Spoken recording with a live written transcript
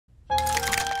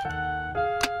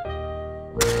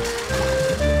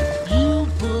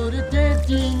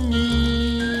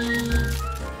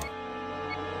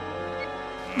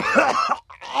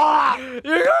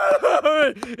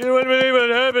You wouldn't believe what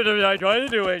happened to me. I tried to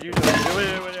do it. You don't do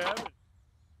it. What happened?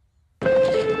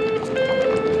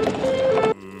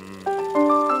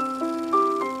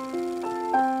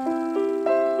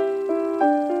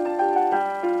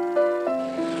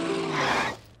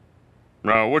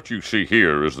 Now, what you see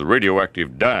here is the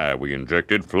radioactive dye we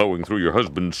injected flowing through your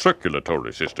husband's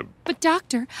circulatory system. But,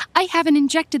 Doctor, I haven't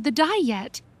injected the dye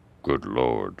yet. Good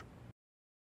Lord.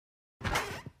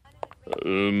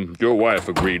 Your wife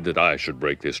agreed that I should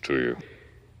break this to you.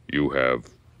 You have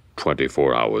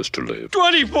 24 hours to live.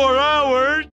 24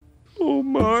 hours? Oh,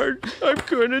 Bart, I'm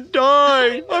gonna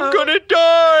die. I'm gonna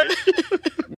die.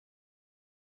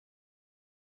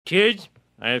 Kids,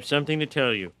 I have something to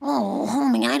tell you. Oh,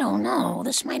 homie, I don't know.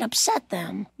 This might upset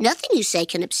them. Nothing you say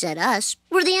can upset us.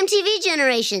 We're the MTV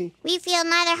generation. We feel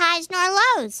neither highs nor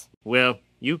lows. Well,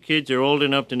 you kids are old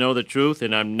enough to know the truth,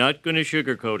 and I'm not gonna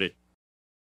sugarcoat it.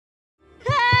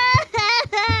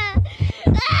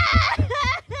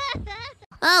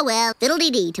 Oh, well,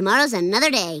 fiddle-dee-dee. Tomorrow's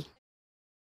another day.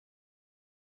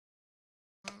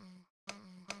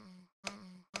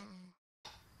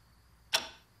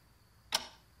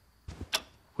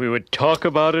 We would talk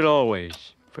about it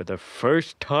always. For the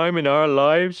first time in our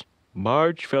lives,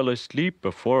 Marge fell asleep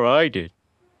before I did.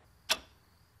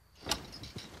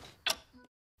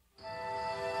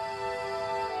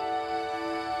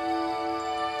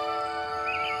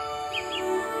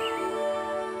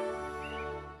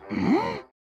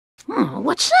 Oh,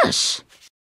 what's this?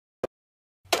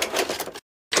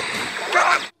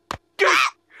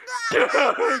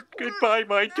 Goodbye,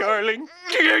 my darling.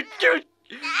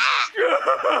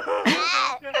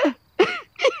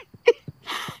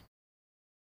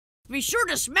 Be sure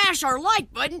to smash our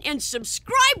like button and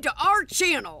subscribe to our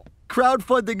channel.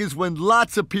 Crowdfunding is when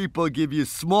lots of people give you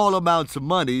small amounts of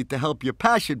money to help your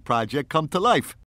passion project come to life.